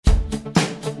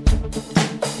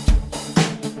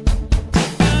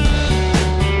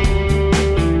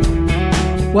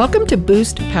Welcome to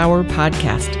Boost Power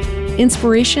Podcast.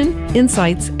 Inspiration,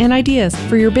 insights, and ideas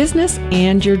for your business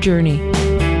and your journey.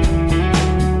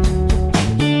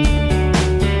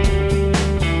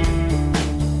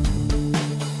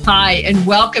 Hi, and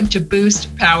welcome to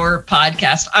Boost Power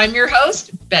Podcast. I'm your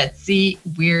host, Betsy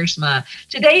Wiersma.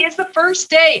 Today is the first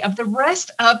day of the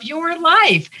rest of your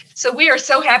life. So we are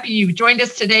so happy you joined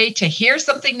us today to hear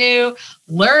something new,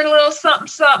 learn a little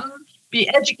something, be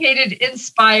educated,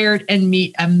 inspired, and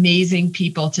meet amazing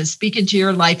people to speak into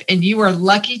your life. And you are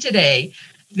lucky today.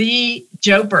 The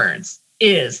Joe Burns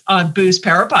is on Boost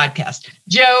Power Podcast.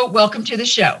 Joe, welcome to the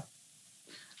show.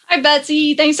 Hi,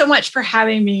 Betsy. Thanks so much for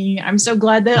having me. I'm so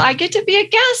glad that I get to be a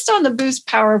guest on the Boost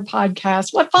Power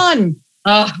Podcast. What fun.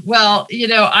 Well,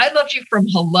 I loved you from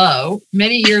Hello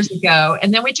many years ago.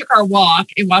 And then we took our walk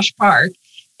in Wash Park.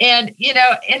 And,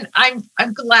 and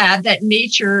I'm glad that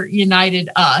nature united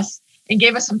us and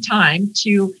gave us some time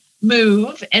to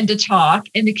move and to talk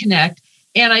and to connect.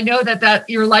 And I know that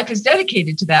your life is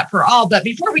dedicated to that for all. But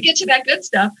before we get to that good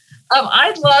stuff,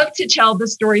 I'd love to tell the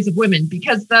stories of women,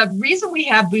 because the reason we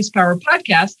have Boost Power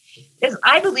Podcast is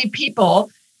I believe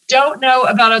people don't know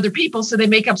about other people, so they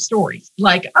make up stories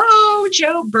like, oh,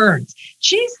 Joe Burns,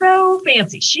 she's so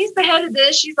fancy. She's the head of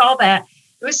this. She's all that.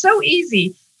 It was so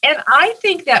easy. And I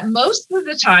think that most of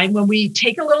the time when we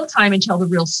take a little time and tell the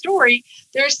real story,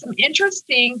 there's some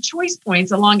interesting choice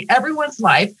points along everyone's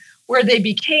life where they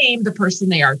became the person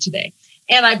they are today.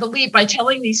 And I believe by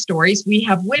telling these stories, we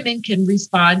have women can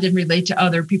respond and relate to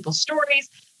other people's stories.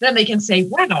 Then they can say,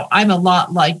 wow, I'm a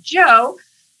lot like Joe.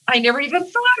 I never even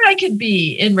thought I could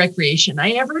be in recreation.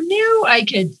 I never knew I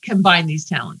could combine these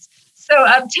talents. So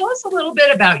tell us a little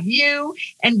bit about you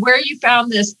and where you found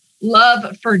this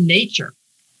love for nature.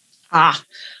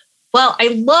 Well, I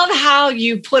love how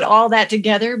you put all that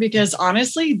together, because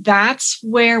honestly, that's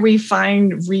where we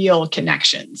find real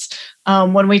connections.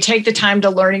 When we take the time to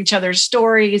learn each other's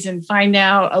stories and find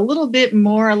out a little bit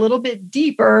more, a little bit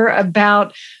deeper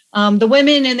about the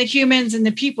women and the humans and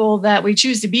the people that we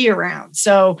choose to be around.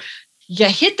 So you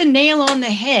hit the nail on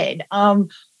the head.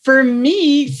 For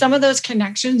me, some of those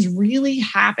connections really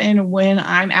happen when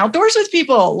I'm outdoors with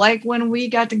people, like when we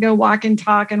got to go walk and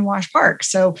talk in Wash Park.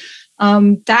 So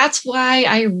that's why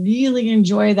I really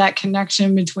enjoy that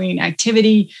connection between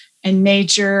activity and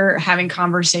nature, having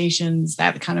conversations,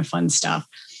 that kind of fun stuff.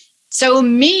 So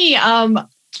me,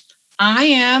 I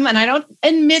am, and I don't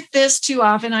admit this too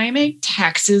often, I am a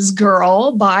Texas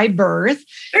girl by birth.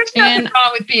 There's nothing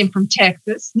wrong with being from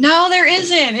Texas. No, there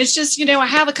isn't. It's just, I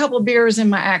have a couple of beers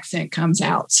and my accent comes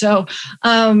out. So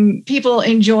people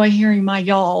enjoy hearing my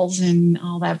y'alls and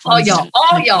all that fun stuff.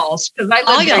 All y'alls. Because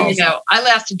I lived there, I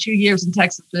lasted 2 years in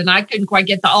Texas and I couldn't quite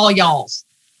get the all y'alls.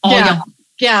 Y'all.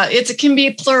 Yeah, it can be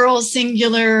plural,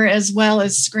 singular, as well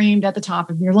as screamed at the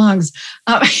top of your lungs.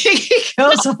 It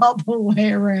goes all the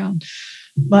way around.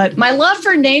 But my love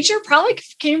for nature probably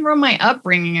came from my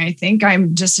upbringing. I think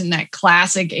I'm just in that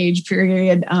classic age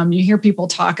period. You hear people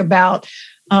talk about,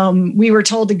 we were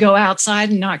told to go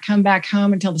outside and not come back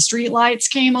home until the street lights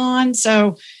came on.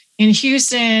 So in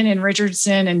Houston and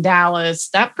Richardson and Dallas,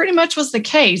 that pretty much was the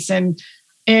case. And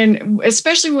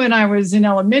especially when I was in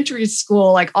elementary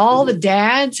school, like all the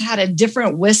dads had a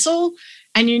different whistle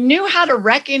and you knew how to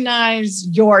recognize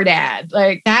your dad.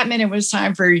 Like that meant it was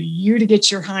time for you to get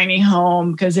your hiney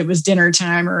home because it was dinner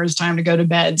time or it was time to go to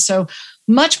bed. So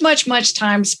much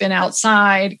time spent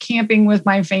outside, camping with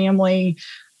my family.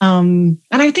 And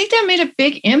I think that made a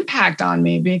big impact on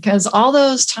me because all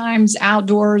those times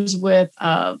outdoors with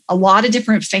a lot of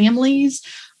different families,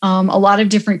 a lot of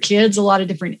different kids, a lot of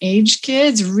different age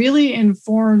kids really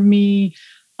informed me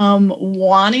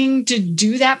wanting to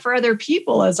do that for other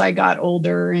people as I got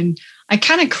older. And I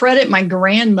kind of credit my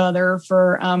grandmother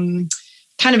for kind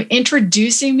of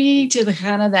introducing me to the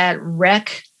kind of that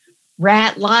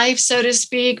rat life, so to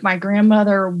speak. My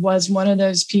grandmother was one of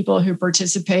those people who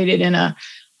participated in a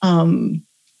kind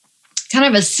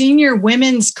of a senior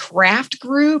women's craft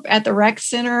group at the rec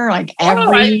center, like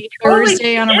every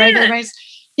Thursday on a regular basis.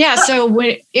 Yeah, so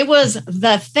when it was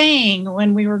the thing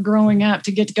when we were growing up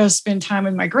to get to go spend time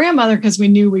with my grandmother because we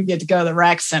knew we'd get to go to the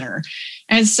rec center.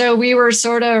 And so we were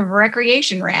sort of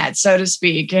recreation rats, so to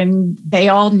speak, and they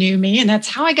all knew me. And that's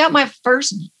how I got my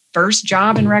first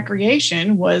job in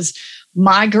recreation. Was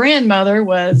my grandmother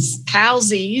was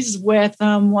palsies with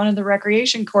one of the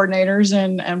recreation coordinators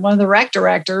and one of the rec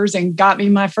directors and got me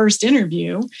my first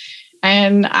interview.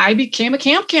 And I became a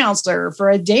camp counselor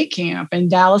for a day camp in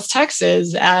Dallas,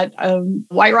 Texas at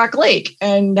White Rock Lake.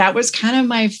 And that was kind of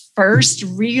my first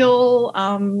real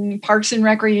parks and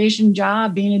recreation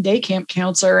job, being a day camp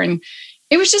counselor. And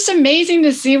it was just amazing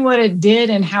to see what it did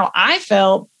and how I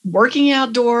felt working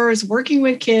outdoors, working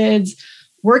with kids,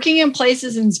 working in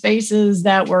places and spaces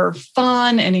that were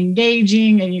fun and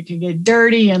engaging, and you could get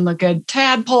dirty and look at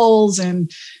tadpoles and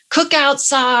cook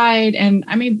outside. And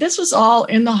I mean, this was all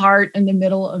in the heart, in the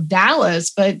middle of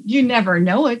Dallas, but you never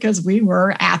know it because we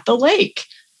were at the lake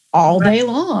all day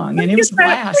long. And it was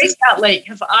blast. That lake,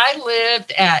 because I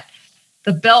lived at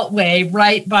the Beltway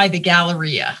right by the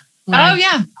Galleria. Oh,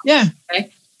 yeah. Yeah.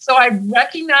 Okay. So I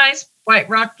recognize White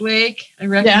Rock Lake. I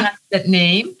recognize that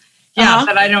name. Yeah,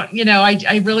 but I don't,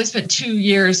 I really spent 2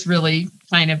 years really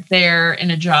kind of there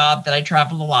in a job that I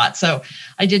traveled a lot. So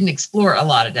I didn't explore a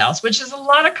lot of Dallas, which is a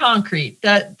lot of concrete.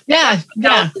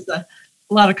 Dallas is a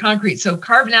lot of concrete. So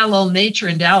carving out a little nature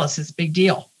in Dallas is a big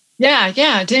deal.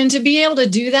 Yeah. And to be able to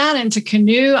do that and to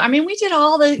canoe, I mean, we did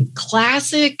all the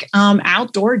classic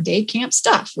outdoor day camp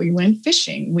stuff. We went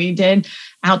fishing. We did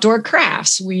outdoor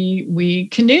crafts. We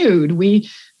canoed.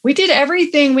 We did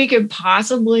everything we could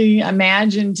possibly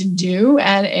imagine to do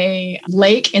at a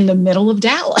lake in the middle of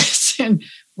Dallas. And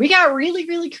we got really,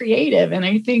 really creative. And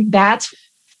I think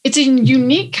it's a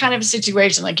unique kind of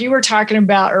situation. Like you were talking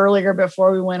about earlier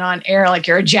before we went on air, like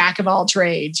you're a jack of all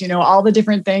trades, all the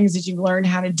different things that you've learned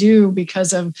how to do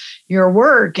because of your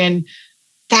work. And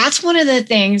that's one of the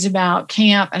things about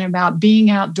camp and about being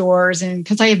outdoors. And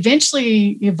because I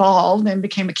eventually evolved and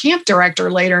became a camp director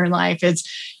later in life,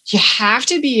 you have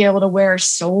to be able to wear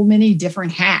so many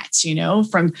different hats,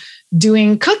 from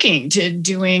doing cooking to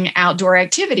doing outdoor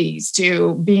activities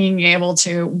to being able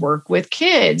to work with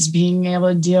kids, being able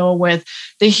to deal with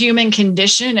the human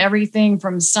condition, everything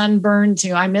from sunburn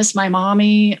to I miss my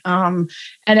mommy and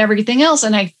everything else.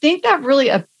 And I think that really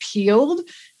appealed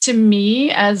to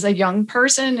me as a young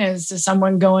person, as to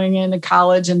someone going into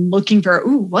college and looking for,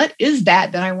 what is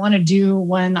that I want to do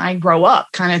when I grow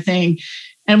up kind of thing.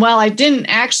 And while I didn't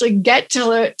actually get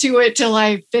to it till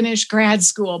I finished grad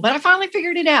school, but I finally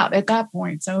figured it out at that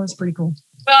point. So it was pretty cool.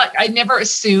 Well, I never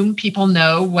assume people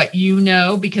know what you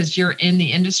know because you're in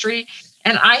the industry.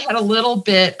 And I had a little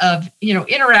bit of,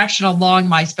 interaction along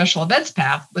my special events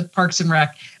path with Parks and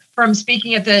Rec from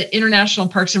speaking at the International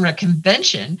Parks and Rec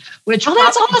Convention, which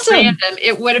that's awesome. Random.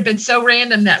 It would have been so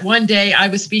random that one day I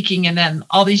was speaking and then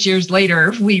all these years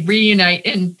later we reunite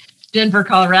in Denver,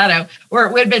 Colorado, or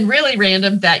it would have been really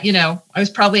random that, I was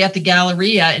probably at the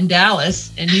Galleria in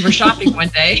Dallas and you were shopping one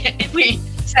day and we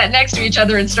sat next to each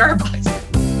other in Starbucks.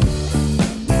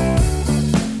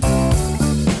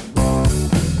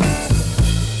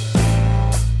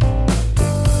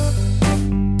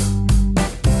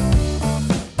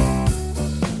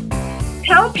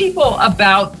 Tell people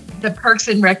about the Parks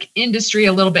and Rec industry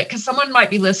a little bit, because someone might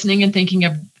be listening and thinking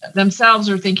of themselves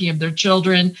or thinking of their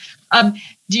children.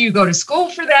 Do you go to school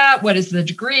for that? What is the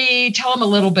degree? Tell them a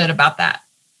little bit about that.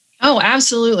 Oh,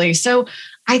 absolutely. So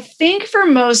I think for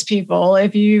most people,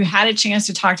 if you had a chance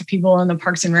to talk to people in the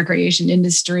parks and recreation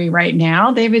industry right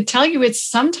now, they would tell you it's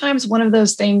sometimes one of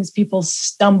those things people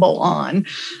stumble on.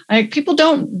 Like people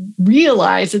don't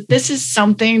realize that this is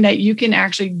something that you can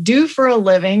actually do for a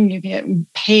living. You get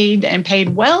paid and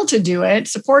paid well to do it,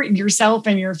 support yourself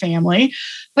and your family.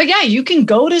 But yeah, you can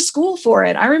go to school for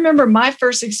it. I remember my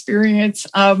first experience.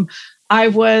 I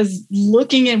was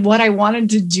looking at what I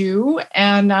wanted to do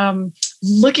and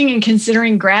looking and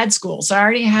considering grad school. So I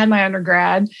already had my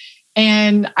undergrad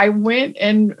and I went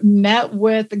and met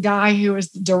with the guy who was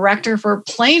the director for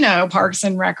Plano Parks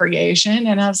and Recreation.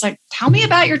 And I was like, tell me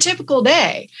about your typical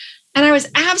day. And I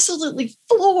was absolutely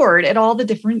floored at all the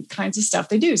different kinds of stuff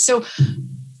they do. So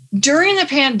during the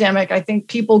pandemic, I think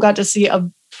people got to see a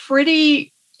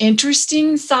pretty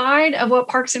interesting side of what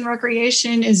Parks and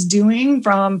Recreation is doing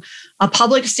from a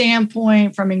public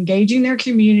standpoint, from engaging their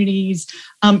communities,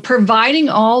 providing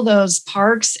all those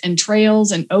parks and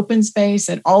trails and open space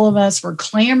that all of us were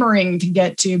clamoring to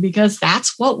get to because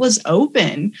that's what was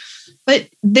open. But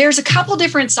there's a couple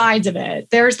different sides of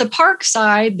it. There's the park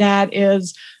side that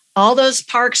is all those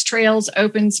parks, trails,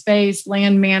 open space,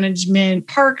 land management,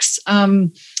 parks,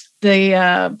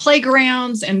 the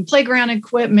playgrounds and playground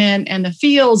equipment and the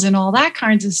fields and all that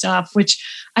kinds of stuff,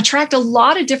 which attract a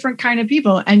lot of different kind of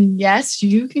people. And yes,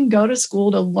 you can go to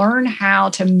school to learn how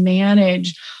to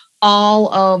manage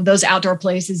all of those outdoor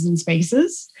places and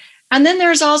spaces. And then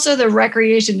there's also the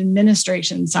recreation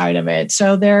administration side of it.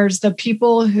 So there's the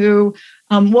people who,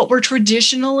 what we're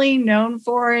traditionally known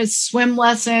for is swim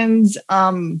lessons,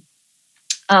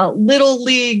 little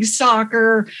league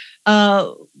soccer,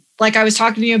 like I was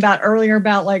talking to you about earlier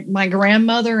about like my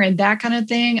grandmother and that kind of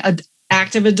thing,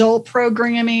 active adult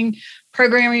programming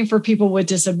for people with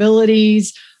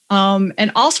disabilities,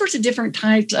 and all sorts of different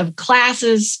types of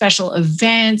classes, special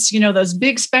events, those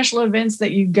big special events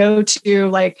that you go to,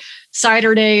 like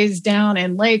cider days down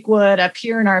in Lakewood. Up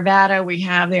here in Arvada, we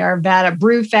have the Arvada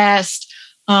Brew Fest.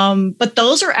 But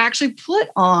those are actually put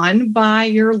on by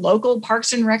your local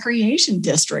parks and recreation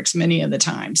districts many of the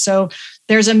time. So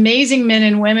there's amazing men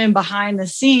and women behind the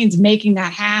scenes making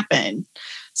that happen.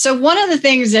 So one of the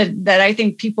things that I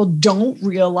think people don't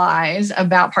realize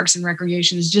about parks and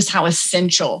recreation is just how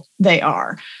essential they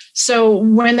are. So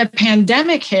when the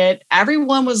pandemic hit,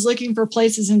 everyone was looking for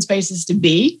places and spaces to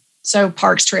be. So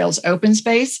parks, trails, open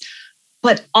space.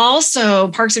 But also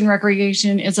Parks and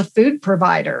Recreation is a food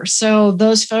provider. So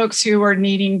those folks who are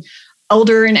needing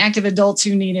older and active adults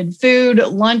who needed food,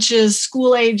 lunches,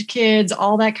 school-age kids,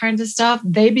 all that kinds of stuff,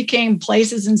 they became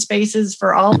places and spaces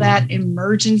for all that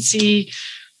emergency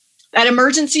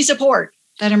support.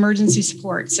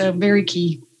 So very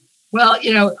key. Well,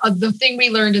 the thing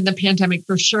we learned in the pandemic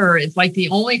for sure is like the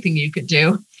only thing you could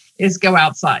do is go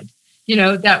outside.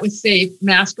 That was safe,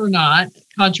 mask or not,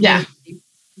 controversy. Yeah.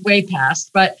 Way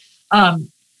past, but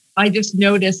I just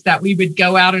noticed that we would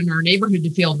go out in our neighborhood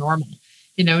to feel normal.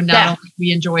 Not only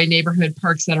we enjoy neighborhood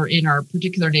parks that are in our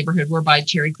particular neighborhood. We're by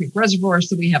Cherry Creek Reservoir,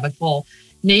 so we have a full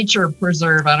nature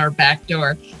preserve on our back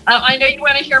door. I know you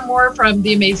want to hear more from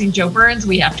the amazing Jo Burns.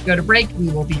 We have to go to break. We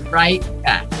will be right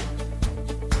back.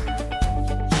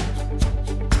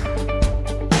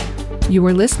 You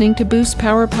are listening to Boost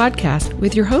Power Podcast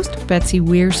with your host, Betsy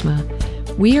Wiersma.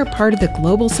 We are part of the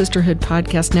Global Sisterhood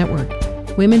Podcast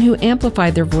Network, women who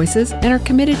amplify their voices and are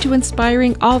committed to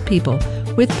inspiring all people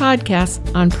with podcasts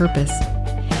on purpose.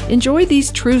 Enjoy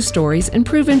these true stories and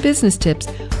proven business tips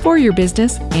for your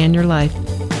business and your life.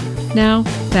 Now,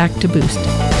 back to Boost.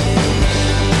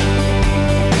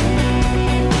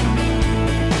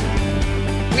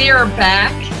 We are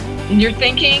back. And you're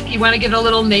thinking you want to get a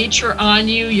little nature on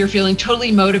you. You're feeling totally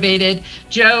motivated.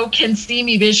 Jo can see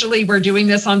me visually. We're doing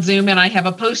this on Zoom, and I have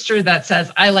a poster that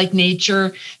says, "I like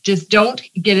nature. Just don't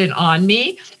get it on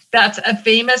me." That's a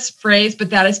famous phrase,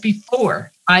 but that is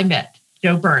before I met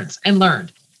Jo Burns and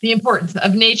learned the importance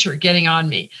of nature getting on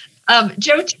me.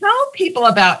 Jo, tell people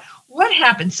about what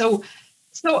happened. So,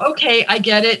 okay, I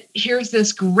get it. Here's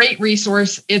this great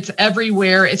resource. It's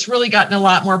everywhere. It's really gotten a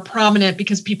lot more prominent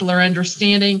because people are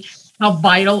understanding how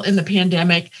vital in the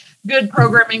pandemic good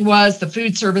programming was, the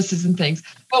food services and things.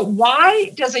 But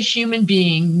why does a human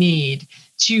being need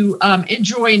to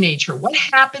enjoy nature? What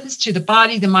happens to the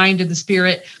body, the mind, and the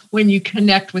spirit when you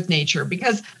connect with nature?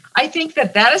 Because I think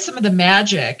that is some of the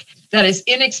magic that is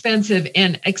inexpensive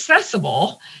and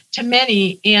accessible to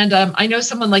many. And I know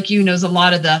someone like you knows a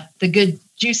lot of the good,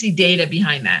 juicy data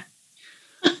behind that.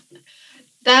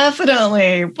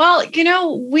 Definitely. Well,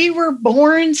 we were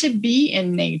born to be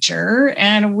in nature,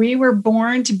 and we were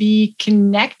born to be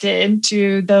connected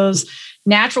to those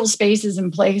natural spaces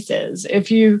and places. If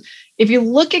you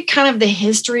look at kind of the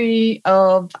history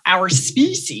of our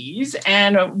species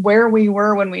and where we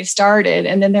were when we started,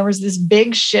 and then there was this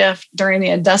big shift during the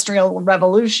Industrial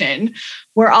Revolution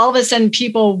where all of a sudden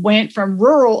people went from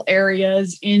rural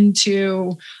areas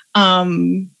into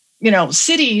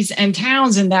cities and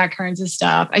towns and that kinds of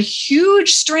stuff. A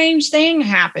huge, strange thing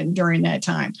happened during that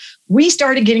time. We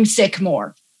started getting sick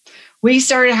more. We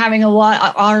started having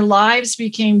our lives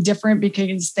became different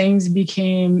because things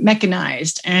became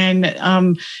mechanized, and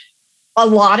a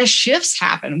lot of shifts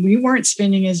happened. We weren't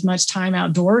spending as much time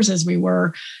outdoors as we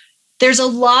were. There's a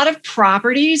lot of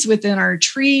properties within our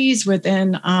trees,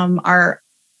 within our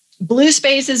blue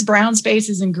spaces, brown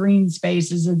spaces, and green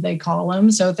spaces, as they call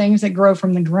them. So things that grow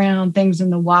from the ground, things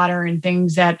in the water, and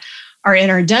things that are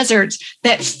in our deserts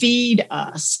that feed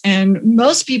us. And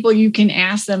most people, you can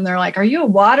ask them, they're like, are you a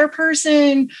water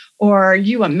person, or are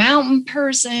you a mountain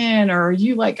person, or are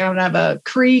you like out of a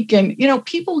creek? And,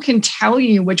 people can tell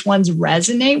you which ones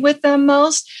resonate with them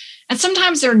most. And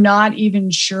sometimes they're not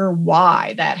even sure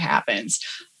why that happens.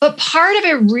 But part of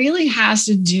it really has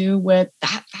to do with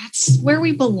that's where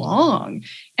we belong.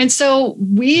 And so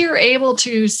we are able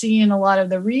to see in a lot of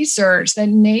the research that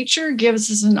nature gives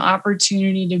us an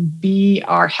opportunity to be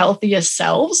our healthiest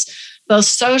selves, both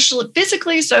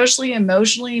physically, socially,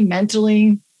 emotionally,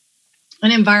 mentally,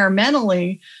 and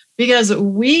environmentally, because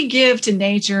we give to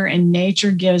nature and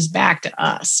nature gives back to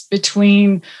us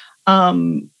between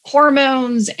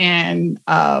hormones and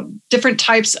different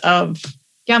types of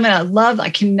I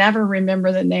can never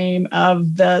remember the name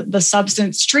of the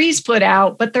substance trees put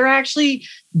out, but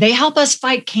they help us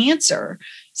fight cancer.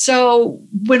 So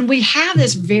when we have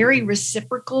this very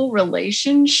reciprocal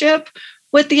relationship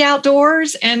with the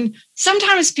outdoors. And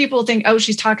sometimes people think, oh,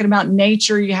 she's talking about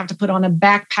nature. You have to put on a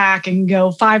backpack and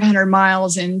go 500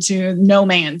 miles into no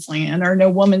man's land or no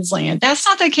woman's land. That's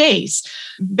not the case.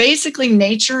 Basically,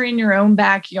 nature in your own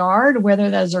backyard, whether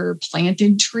those are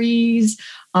planted trees,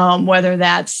 whether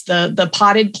that's the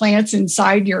potted plants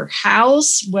inside your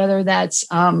house, whether that's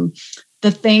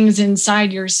the things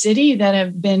inside your city that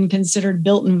have been considered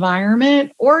built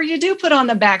environment, or you do put on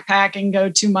the backpack and go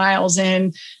 2 miles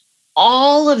in.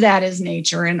 All of that is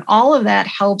nature, and all of that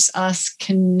helps us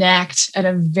connect at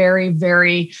a very,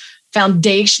 very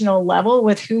foundational level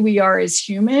with who we are as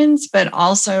humans, but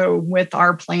also with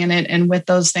our planet and with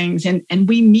those things. And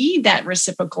we need that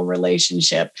reciprocal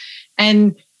relationship.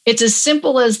 And it's as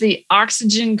simple as the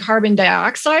oxygen carbon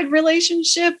dioxide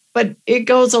relationship, but it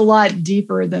goes a lot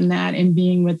deeper than that in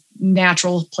being with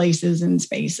natural places and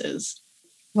spaces.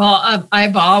 Well,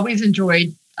 I've always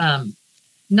enjoyed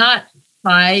not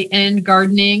high-end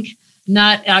gardening,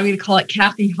 I would call it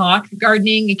Kathy Hawk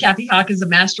gardening. And Kathy Hawk is a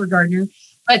master gardener.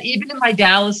 But even in my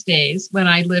Dallas days, when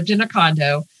I lived in a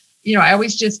condo, I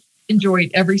always just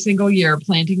enjoyed every single year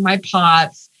planting my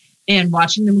pots and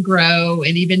watching them grow,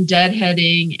 and even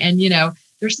deadheading. And,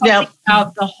 there's something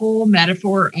about the whole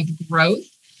metaphor of growth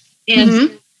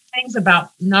and things about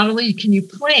not only can you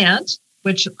plant,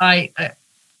 which I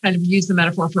kind of use the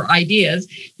metaphor for ideas.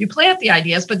 You plant the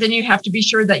ideas, but then you have to be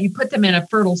sure that you put them in a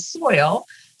fertile soil.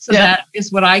 So that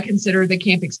is what I consider the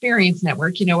Camp Experience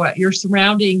Network. You're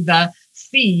surrounding the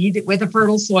seed with a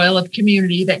fertile soil of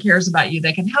community that cares about you,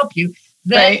 that can help you.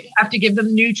 Then you have to give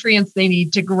them nutrients they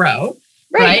need to grow.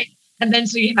 Right. And then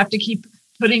so you have to keep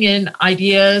putting in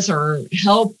ideas or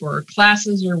help or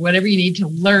classes or whatever you need to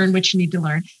learn, what you need to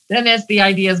learn. Then as the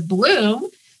ideas bloom,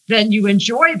 then you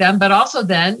enjoy them, but also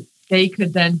then they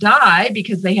could then die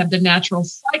because they have the natural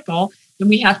cycle. Then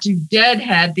we have to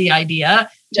deadhead the idea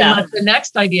to let the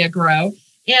next idea grow.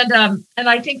 And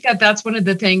I think that that's one of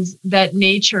the things that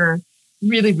nature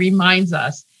really reminds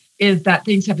us is that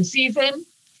things have a season.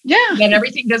 Yeah. That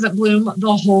everything doesn't bloom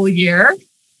the whole year.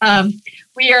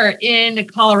 We are in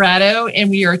Colorado and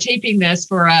we are taping this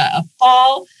for a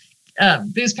fall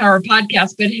Boost Power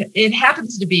podcast, but it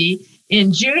happens to be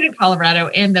in June in Colorado,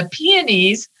 and the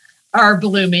peonies are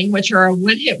blooming, which are a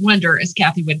one-hit wonder, as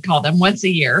Kathy would call them, once a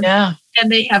year. Yeah.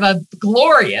 And they have a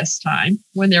glorious time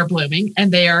when they're blooming,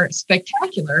 and they are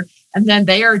spectacular. And then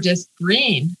they are just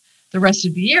green the rest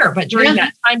of the year. But during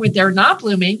that time when they're not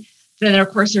blooming, then of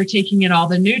course they're taking in all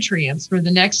the nutrients for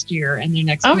the next year and the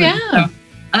next bloom.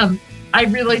 So I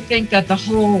really think that the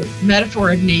whole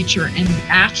metaphor of nature and the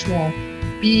actual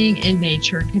being in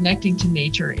nature, connecting to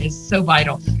nature, is so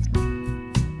vital.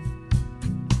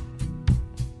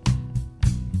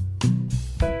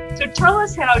 So tell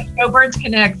us how Showbirds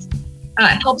Connects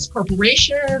helps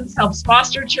corporations, helps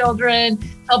foster children,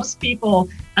 helps people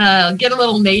get a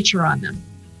little nature on them.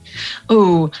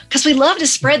 Oh, because we love to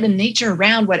spread the nature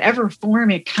around whatever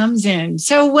form it comes in.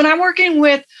 So when I'm working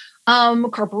with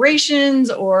corporations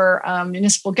or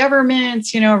municipal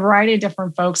governments, a variety of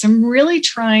different folks, I'm really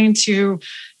trying to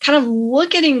kind of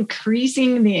look at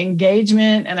increasing the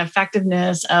engagement and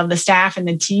effectiveness of the staff and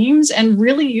the teams, and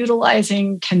really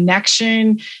utilizing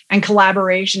connection and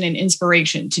collaboration and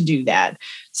inspiration to do that.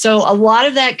 So a lot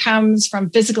of that comes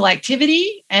from physical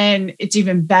activity, and it's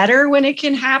even better when it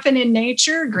can happen in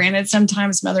nature. Granted,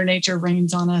 sometimes Mother Nature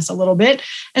rains on us a little bit.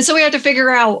 And so we have to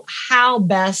figure out how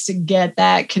best to get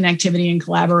that connectivity and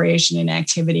collaboration and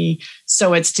activity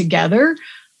so it's together.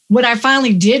 When I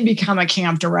finally did become a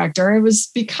camp director, it was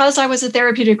because I was a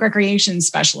therapeutic recreation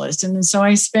specialist. And so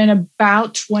I spent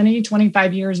about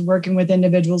 25 years working with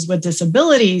individuals with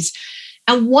disabilities.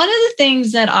 And one of the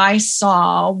things that I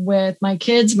saw with my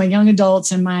kids, my young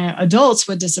adults, and my adults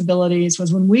with disabilities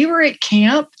was when we were at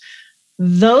camp,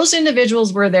 those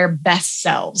individuals were their best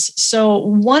selves. So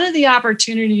one of the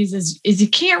opportunities is you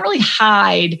can't really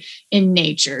hide in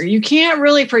nature. You can't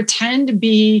really pretend to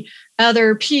be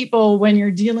other people when you're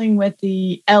dealing with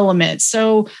the elements.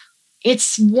 So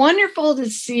it's wonderful to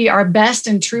see our best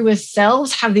and truest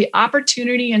selves have the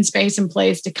opportunity and space and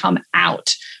place to come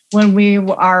out when we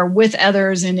are with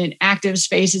others and in active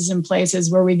spaces and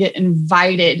places where we get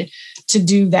invited to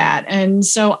do that. And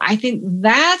so I think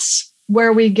that's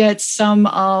where we get some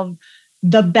of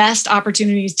the best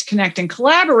opportunities to connect and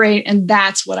collaborate. And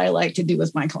that's what I like to do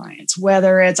with my clients,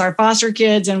 whether it's our foster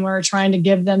kids and we're trying to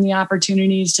give them the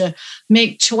opportunities to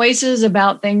make choices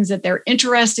about things that they're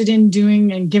interested in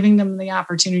doing and giving them the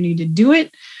opportunity to do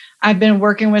it. I've been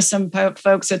working with some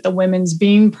folks at the Women's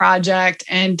Beam Project,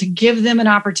 and to give them an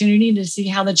opportunity to see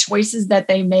how the choices that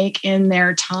they make in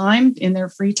their time, in their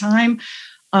free time,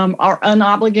 our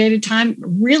unobligated time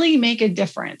really make a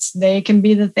difference. They can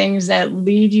be the things that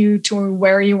lead you to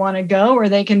where you want to go, or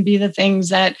they can be the things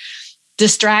that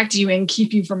distract you and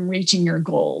keep you from reaching your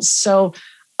goals. So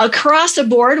across the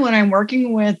board, when I'm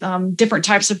working with different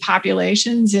types of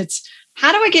populations, it's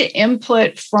how do I get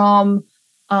input from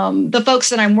the folks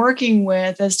that I'm working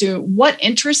with as to what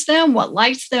interests them, what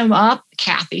lights them up,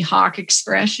 Kathy Hawk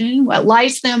expression, what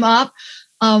lights them up,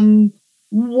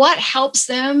 what helps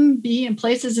them be in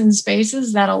places and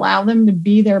spaces that allow them to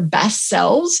be their best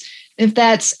selves. If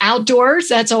that's outdoors,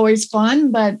 that's always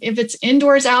fun. But if it's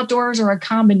indoors, outdoors, or a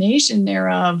combination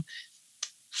thereof,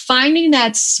 finding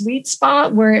that sweet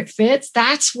spot where it fits,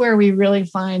 that's where we really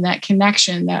find that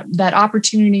connection, that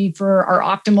opportunity for our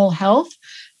optimal health.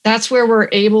 That's where we're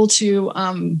able to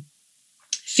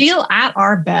feel at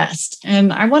our best.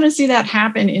 And I want to see that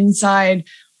happen inside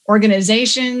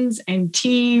organizations and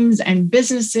teams and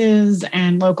businesses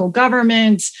and local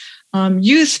governments,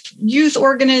 youth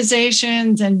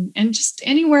organizations, and just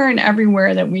anywhere and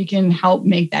everywhere that we can help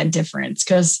make that difference.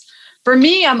 Because for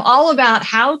me, I'm all about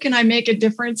how can I make a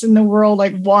difference in the world,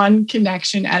 like one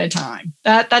connection at a time.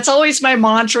 That's always my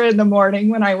mantra in the morning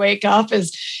when I wake up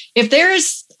is if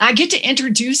I get to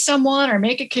introduce someone or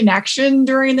make a connection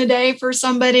during the day for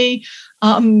somebody,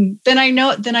 then I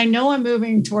know I'm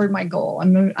moving toward my goal.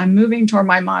 I'm moving toward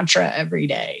my mantra every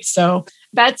day. So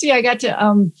Betsy, I got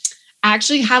to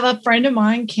actually have a friend of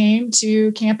mine came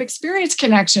to Camp Experience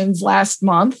Connections last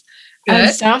month. Good.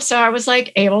 And stuff. So I was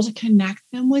like able to connect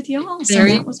them with y'all. So there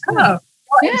that you was go. cool.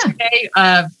 Well, Yeah. Today,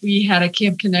 we had a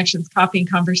Camp Connections Coffee and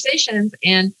Conversations,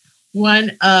 and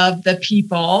one of the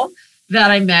people that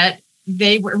I met,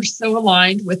 they were so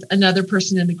aligned with another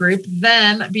person in the group.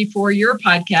 Then before your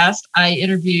podcast, I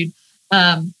interviewed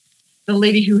the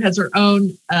lady who has her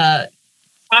own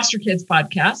foster kids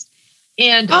podcast.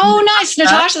 And Nice.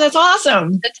 Natasha, that's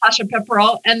awesome. Natasha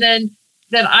Pepperell. And then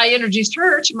I introduced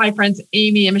her to my friends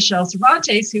Amy and Michelle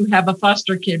Cervantes, who have a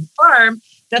foster kid farm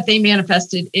that they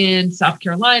manifested in South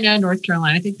Carolina, North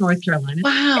Carolina.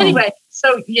 Wow. Anyway,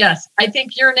 so yes, I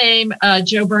think your name,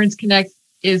 Joe Burns Connect,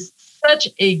 is such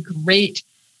a great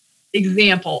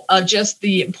example of just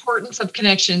the importance of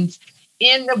connections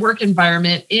in the work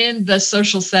environment, in the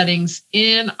social settings,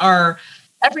 in our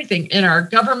everything, in our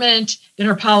government, in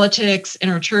our politics, in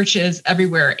our churches,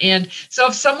 everywhere. And so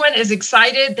if someone is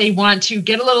excited, they want to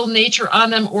get a little nature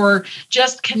on them or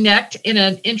just connect in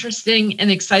an interesting and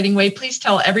exciting way, please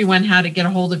tell everyone how to get a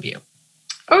hold of you.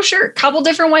 Oh, sure. A couple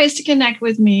different ways to connect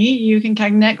with me. You can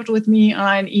connect with me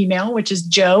on email, which is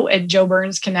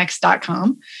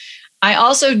joe@joeburnsconnects.com. I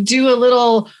also do a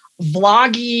little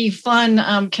vloggy,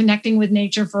 fun connecting with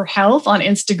nature for health on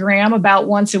Instagram about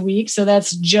once a week. So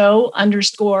that's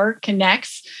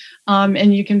Joe_connects.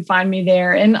 And you can find me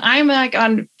there. And I'm like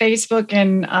on Facebook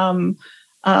and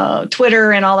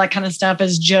Twitter and all that kind of stuff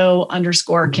as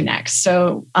Joe_connects.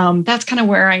 So that's kind of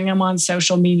where I am on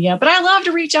social media. But I love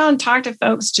to reach out and talk to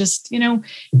folks just,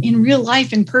 in real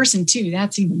life, in person too.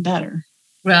 That's even better.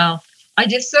 Well, I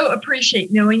just so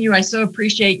appreciate knowing you. I so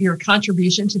appreciate your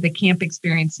contribution to the Camp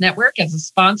Experience Network as a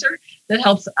sponsor that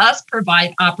helps us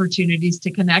provide opportunities to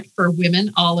connect for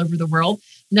women all over the world,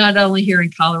 not only here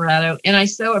in Colorado. And I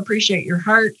so appreciate your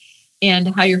heart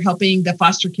and how you're helping the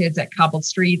foster kids at Cobbled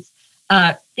Streets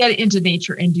get into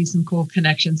nature and do some cool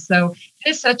connections. So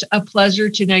it is such a pleasure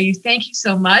to know you. Thank you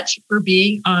so much for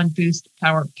being on Boost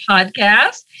Power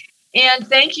Podcast. And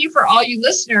thank you for all you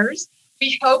listeners.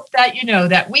 We hope that you know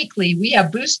that weekly we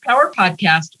have Boost Power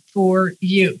Podcast for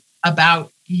you,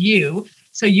 about you,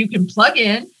 so you can plug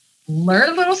in, learn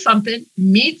a little something,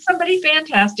 meet somebody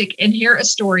fantastic, and hear a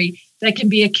story that can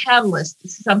be a catalyst to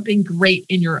something great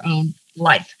in your own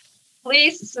life.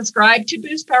 Please subscribe to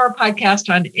Boost Power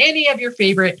Podcast on any of your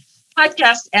favorite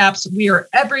podcast apps. We are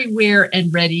everywhere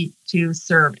and ready to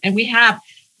serve. And we have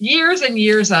years and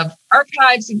years of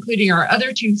archives, including our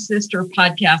other two sister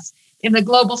podcasts in the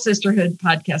Global Sisterhood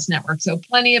Podcast Network. So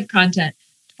plenty of content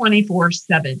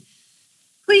 24/7.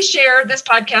 Please share this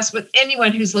podcast with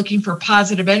anyone who's looking for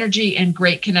positive energy and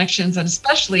great connections, and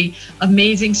especially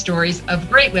amazing stories of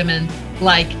great women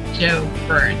like Joe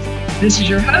Burns. This is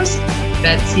your host,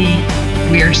 Betsy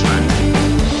Wiersma.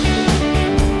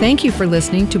 Thank you for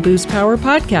listening to Boost Power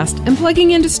Podcast and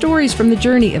plugging into stories from the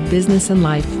journey of business and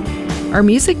life. Our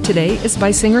music today is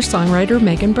by singer-songwriter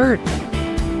Megan Burt.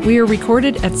 We are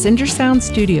recorded at Cinder Sound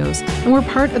Studios, and we're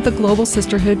part of the Global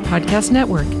Sisterhood Podcast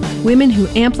Network, women who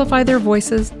amplify their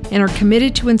voices and are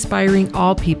committed to inspiring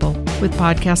all people with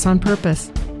podcasts on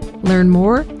purpose. Learn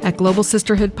more at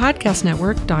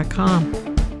globalsisterhoodpodcastnetwork.com.